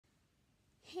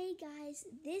Hey guys,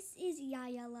 this is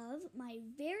YaYa Love, my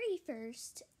very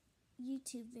first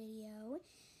YouTube video,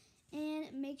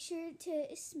 and make sure to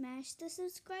smash the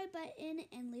subscribe button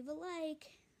and leave a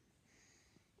like.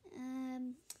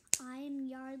 I'm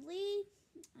Yardley,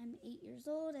 I'm 8 years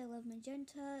old, I love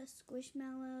magenta,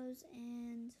 squishmallows,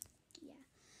 and yeah.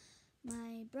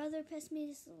 My brother pets me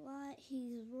this a lot,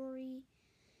 he's Rory,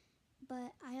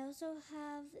 but I also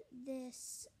have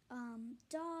this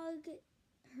dog.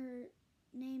 Her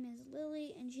name is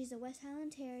Lily, and she's a West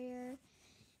Highland Terrier,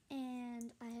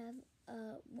 and I have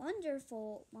a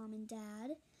wonderful mom and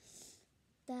dad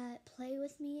that play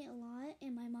with me a lot,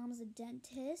 and my mom's a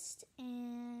dentist,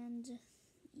 and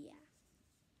yeah,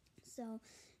 so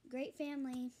great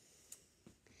family.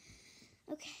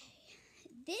 Okay,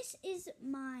 this is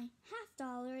my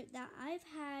 $50 that I've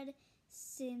had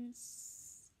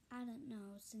since, I don't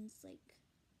know, since like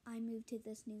I moved to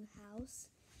this new house.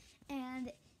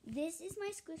 And this is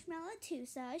my Squishmallow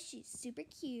Tusa. She's super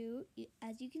cute,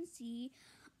 as you can see.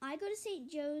 I go to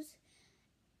St. Joe's,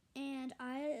 and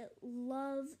I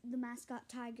love the mascot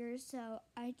tiger, so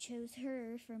I chose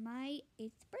her for my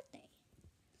 8th birthday.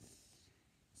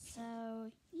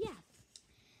 So, yeah.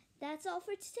 That's all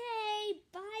for today.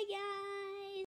 Bye, guys.